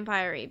the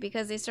vampire,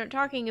 because Deacon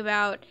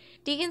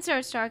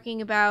starts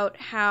talking about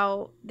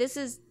how this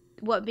is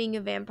what being a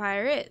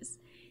vampire is,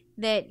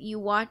 that you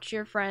watch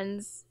your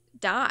friends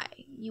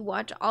die. You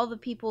watch all the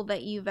people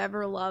that you've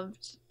ever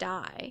loved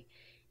die.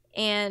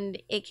 And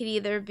it could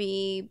either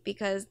be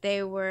because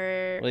they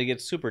were... Well, he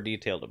gets super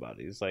detailed about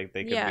it. He's like,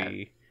 they could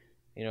be,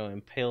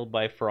 impaled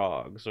by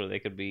frogs, or they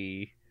could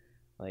be...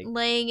 like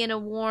laying in a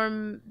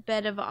warm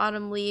bed of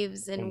autumn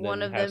leaves, and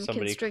one of them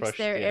constricts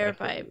their air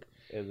pipe.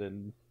 And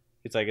then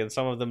it's like, and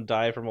some of them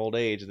die from old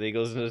age. And then he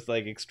goes into this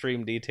like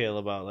extreme detail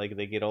about like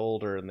they get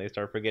older and they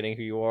start forgetting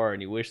who you are,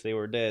 and you wish they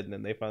were dead, and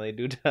then they finally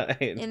do die.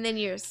 And then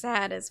you're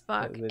sad as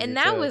fuck. And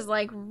that was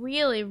like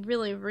really,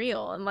 really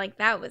real, and like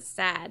that was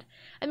sad.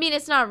 I mean,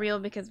 it's not real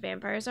because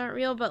vampires aren't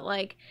real, but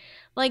like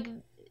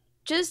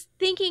just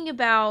thinking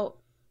about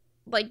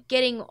like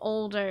getting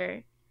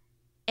older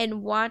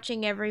and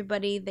watching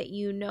everybody that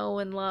you know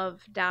and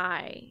love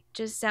die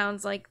just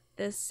sounds like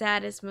the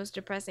saddest, most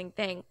depressing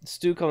thing.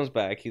 Stu comes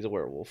back. He's a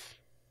werewolf.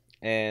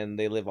 And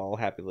they live all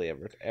happily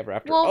ever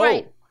after. Well,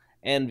 right.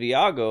 And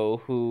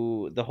Viago,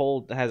 who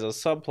has a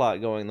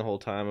subplot going the whole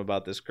time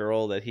about this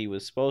girl that he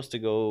was supposed to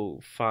go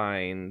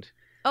find.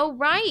 Oh,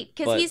 right.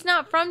 Because he's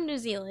not from New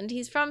Zealand.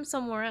 He's from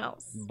somewhere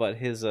else. But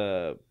his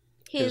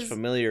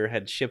familiar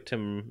had shipped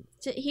him.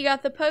 He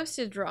got the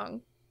postage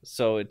wrong.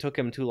 So it took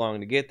him too long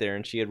to get there,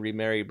 and she had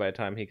remarried by the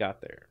time he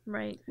got there.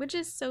 Right, which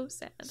is so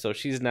sad. So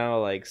she's now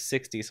like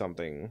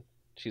 60-something.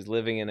 She's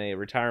living in a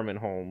retirement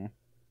home,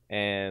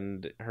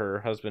 and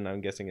her husband,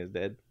 I'm guessing, is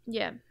dead.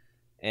 Yeah.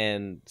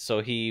 And so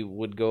he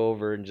would go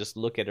over and just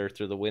look at her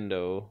through the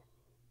window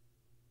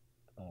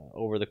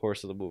over the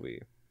course of the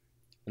movie.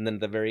 And then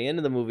at the very end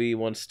of the movie,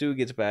 once Stu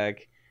gets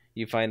back,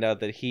 you find out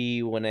that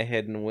he went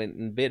ahead and went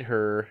and bit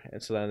her,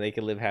 and so then they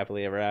could live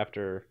happily ever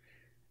after.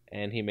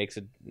 And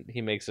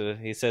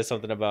he says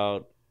something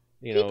about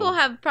People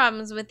have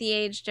problems with the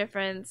age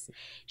difference.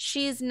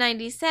 She's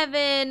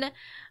 97,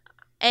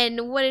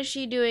 and what is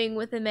she doing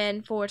with a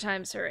man 4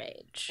 times her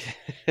age?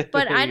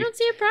 But I don't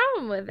see a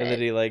problem with And then it.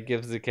 he like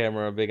gives the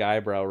camera a big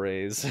eyebrow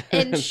raise.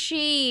 And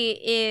she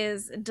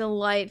is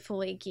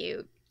delightfully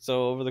cute.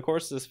 So over the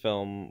course of this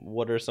film,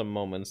 what are some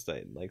moments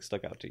that like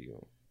stuck out to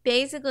you?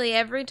 Basically,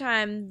 every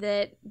time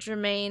that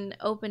Jermaine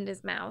opened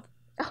his mouth,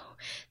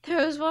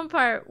 there was one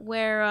part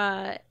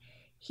where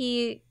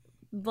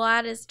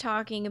Vlad is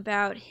talking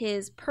about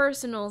his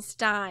personal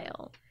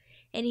style,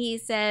 and he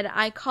said,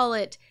 "I call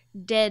it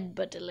dead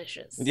but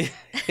delicious." Yes,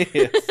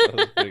 that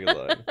was a pretty good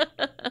line.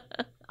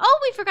 Oh,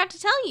 we forgot to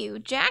tell you,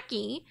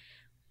 Jackie,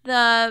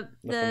 the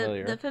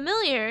familiar.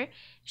 familiar,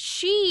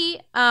 she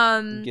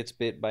Gets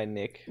bit by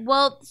Nick.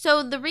 well,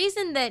 so the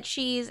reason that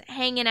she's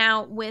hanging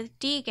out with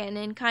Deacon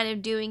and kind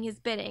of doing his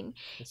bidding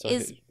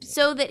is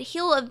so that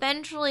he'll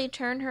eventually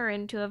turn her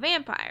into a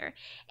vampire.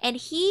 And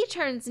he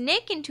turns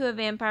Nick into a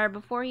vampire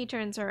before he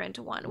turns her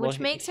into one, which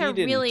makes her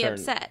really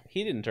upset.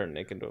 He didn't turn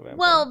Nick into a vampire.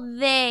 Well,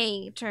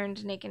 they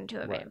turned Nick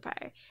into a Right.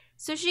 vampire.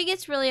 So she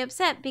gets really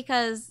upset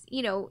because,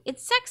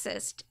 it's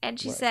sexist. And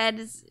she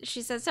Right.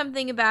 says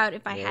something about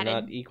if I They're had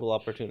not equal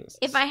opportunists.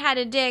 if I had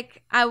a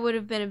dick, I would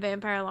have been a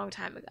vampire a long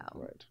time ago.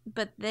 Right.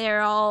 But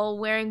they're all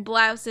wearing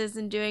blouses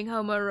and doing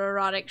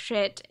homoerotic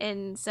shit,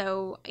 and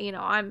so,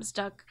 I'm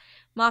stuck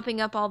mopping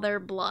up all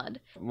their blood.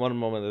 One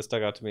moment that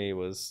stuck out to me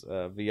was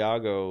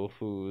Viago,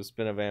 who's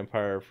been a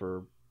vampire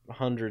for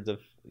hundreds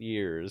of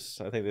years.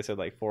 I think they said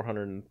like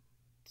 400 and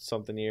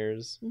something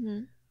years.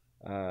 Mm-hmm.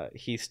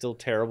 He's still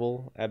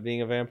terrible at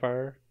being a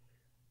vampire.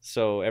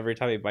 So every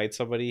time he bites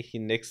somebody, he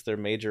nicks their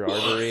major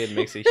artery and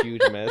makes a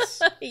huge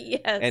mess.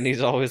 Yes. And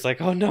he's always like,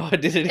 "Oh no, I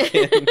did it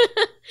again."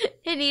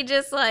 And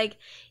he's like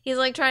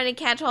trying to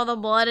catch all the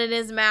blood in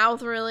his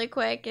mouth really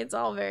quick. It's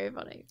all very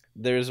funny.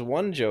 There's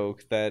one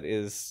joke that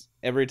is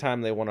every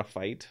time they want to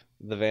fight,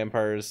 the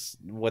vampires,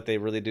 what they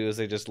really do is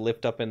they just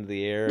lift up into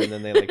the air and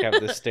then they like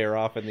have this stare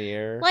off in the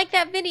air. Like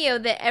that video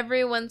that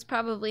everyone's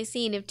probably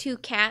seen of 2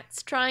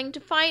 cats trying to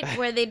fight,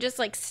 where they just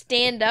like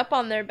stand up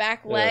on their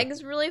back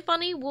legs. Really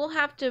funny. We'll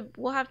have to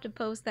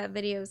post that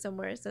video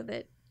somewhere so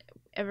that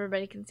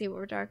everybody can see what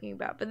we're talking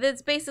about. But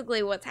that's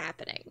basically what's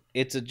happening.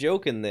 It's a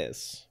joke in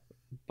this,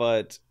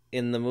 but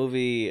in the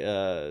movie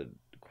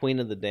Queen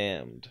of the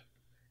Damned,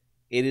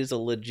 it is a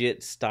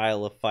legit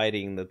style of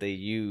fighting that they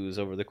use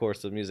over the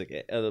course of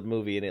the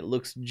movie, and it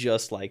looks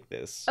just like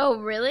this. Oh,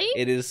 really?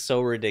 It is so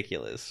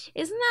ridiculous.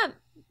 Isn't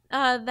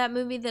that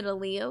movie that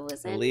Aaliyah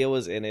was in? Aaliyah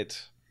was in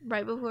it.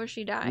 Right before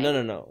she died?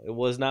 No. It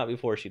was not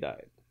before she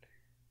died.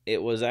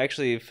 It was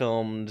actually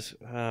filmed,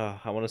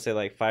 I want to say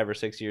like 5 or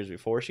 6 years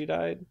before she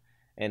died,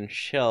 and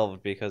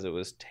shelved because it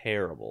was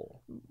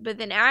terrible. But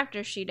then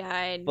after she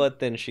died, But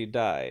then she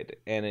died,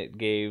 and it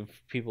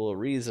gave people a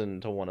reason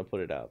to want to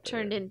put it out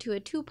there. turned into a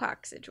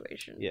Tupac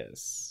situation.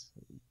 Yes.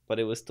 But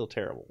it was still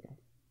terrible.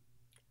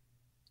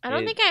 I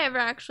don't think I ever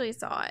actually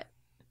saw it.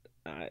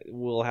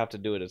 We'll have to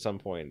do it at some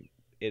point.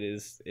 It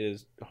is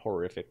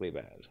horrifically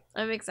bad.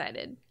 I'm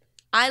excited.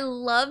 I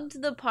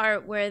loved the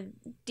part where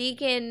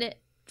Deacon,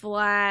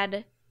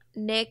 Vlad,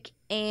 Nick,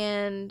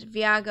 and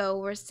Viago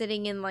were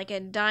sitting in like a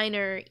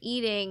diner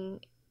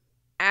eating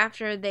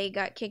after they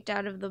got kicked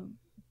out of the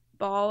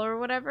ball or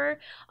whatever.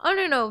 Oh,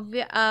 no.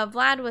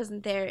 Vlad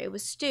wasn't there. It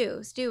was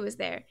Stu. Stu was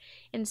there.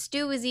 And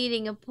Stu was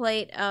eating a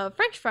plate of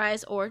French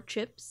fries, or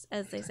chips,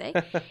 as they say.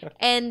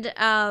 And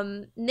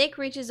Nick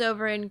reaches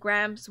over and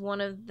grabs one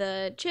of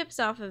the chips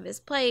off of his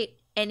plate,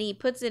 and he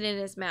puts it in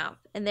his mouth.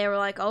 And they were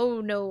like,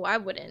 "Oh, no, I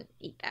wouldn't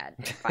eat that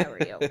if I were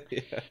you."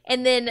 Yeah.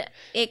 And then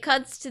it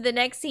cuts to the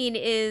next scene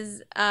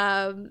is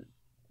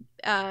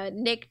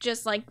Nick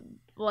just like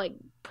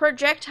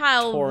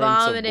projectile Torrents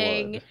of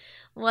vomiting blood.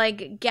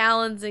 like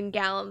gallons and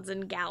gallons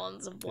and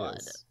gallons of blood.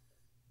 Yes.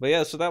 But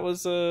yeah, so that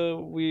was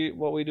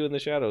what we do in the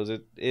shadows.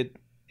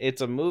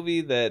 It's a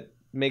movie that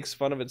makes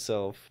fun of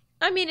itself.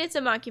 I mean, it's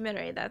a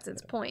mockumentary. That's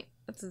its point.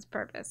 That's its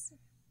purpose.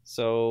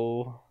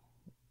 So,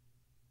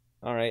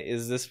 all right,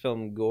 is this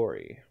film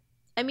gory?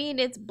 I mean,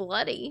 it's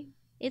bloody.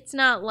 It's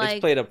not like... It's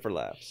played up for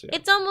laughs. Yeah.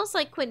 It's almost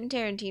like Quentin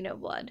Tarantino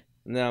blood.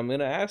 Now I'm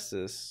gonna ask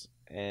this,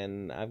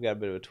 and I've got a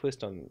bit of a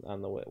twist on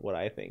what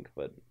I think.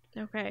 But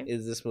Okay.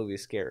 is this movie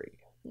scary?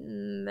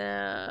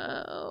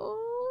 No.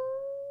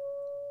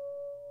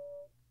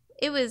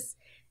 It was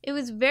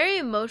very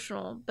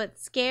emotional, but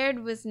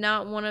scared was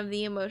not one of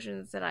the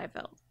emotions that I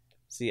felt.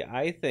 See,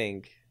 I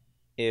think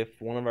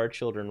if one of our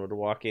children were to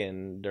walk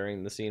in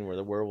during the scene where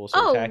the werewolves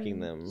are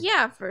attacking them,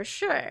 Yeah, for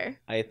sure.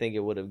 I think it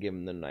would have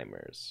given them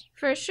nightmares.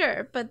 For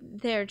sure, but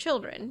they're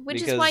children,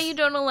 which is why you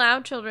don't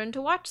allow children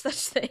to watch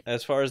such things.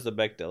 As far as the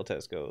Bechdel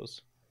test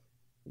goes,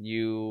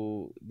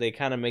 they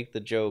kind of make the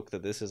joke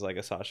that this is like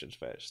a sausage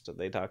fest.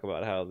 They talk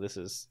about how this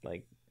is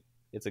like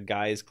it's a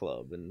guy's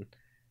club,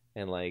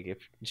 and like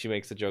if she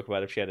makes the joke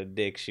about if she had a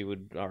dick, she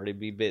would already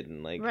be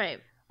bitten. Like, Right.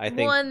 I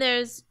think One,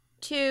 there's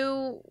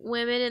 2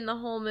 women in the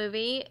whole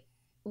movie.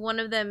 One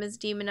of them is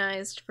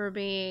demonized for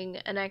being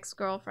an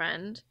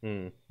ex-girlfriend.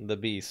 the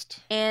Beast.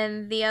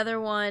 And the other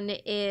one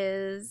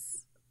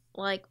is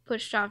like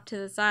pushed off to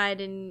the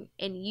side and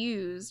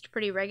used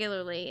pretty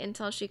regularly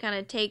until she kind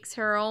of takes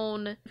her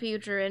own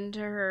future into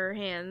her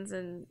hands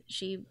and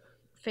she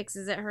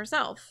fixes it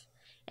herself.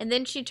 And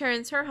then she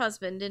turns her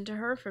husband into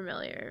her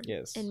familiar.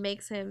 Yes. And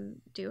makes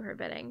him do her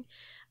bidding.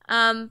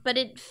 But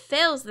it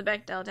fails the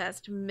Bechdel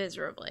test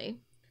miserably.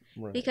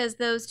 Right. Because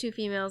those two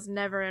females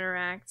never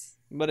interact.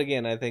 But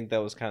again, I think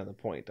that was kind of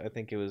the point. I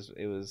think it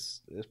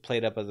was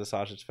played up as a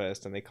sausage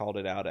fest, and they called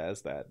it out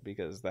as that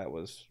because that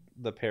was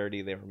the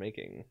parody they were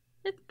making.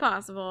 It's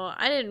possible.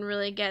 I didn't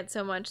really get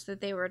so much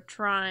that they were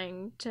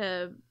trying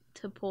to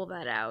pull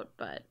that out,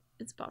 but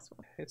it's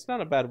possible. It's not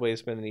a bad way to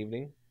spend an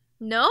evening.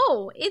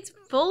 No, it's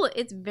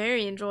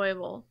very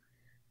enjoyable.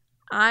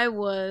 I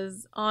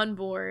was on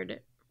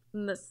board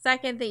from the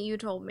second that you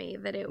told me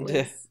that it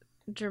was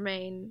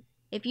Jermaine.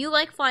 If you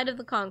like Flight of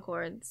the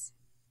Conchords,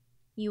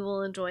 you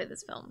will enjoy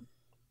this film.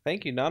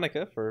 Thank you,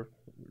 Nanika, for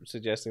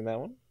suggesting that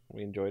one.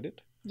 We enjoyed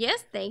it.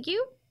 Yes, thank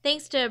you.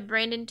 Thanks to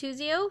Brandon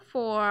Tuzio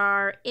for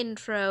our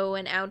intro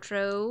and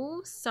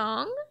outro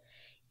song.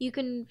 You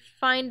can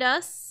find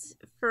us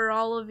for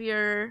all of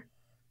your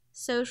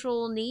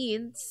social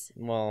needs.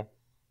 Well,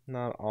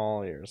 not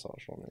all your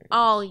social needs.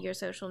 All your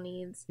social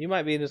needs. You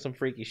might be into some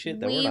freaky shit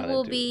that we're We not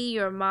will into. be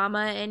your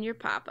mama and your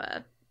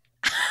papa.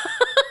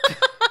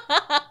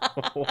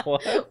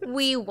 What?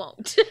 We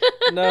won't.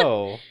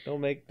 No,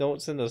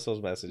 don't send us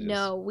those messages.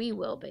 No, we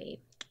will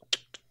be.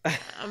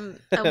 I'm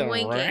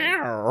winking.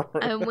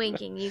 I'm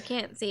winking. You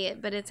can't see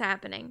it, but it's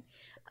happening.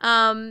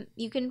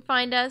 You can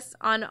find us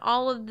on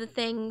all of the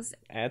things.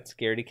 At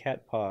Scaredy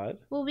Cat Pod.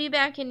 We'll be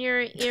back in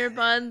your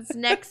earbuds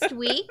next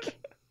week.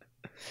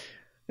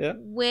 Yeah.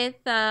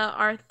 With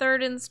our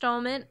third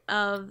installment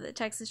of the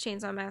Texas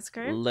Chainsaw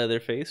Massacre.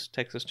 Leatherface,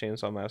 Texas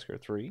Chainsaw Massacre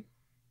 3.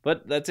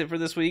 But that's it for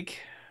this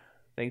week.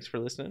 Thanks for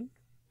listening.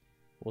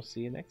 We'll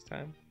see you next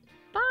time.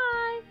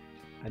 Bye.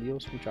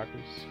 Adios,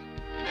 muchachos.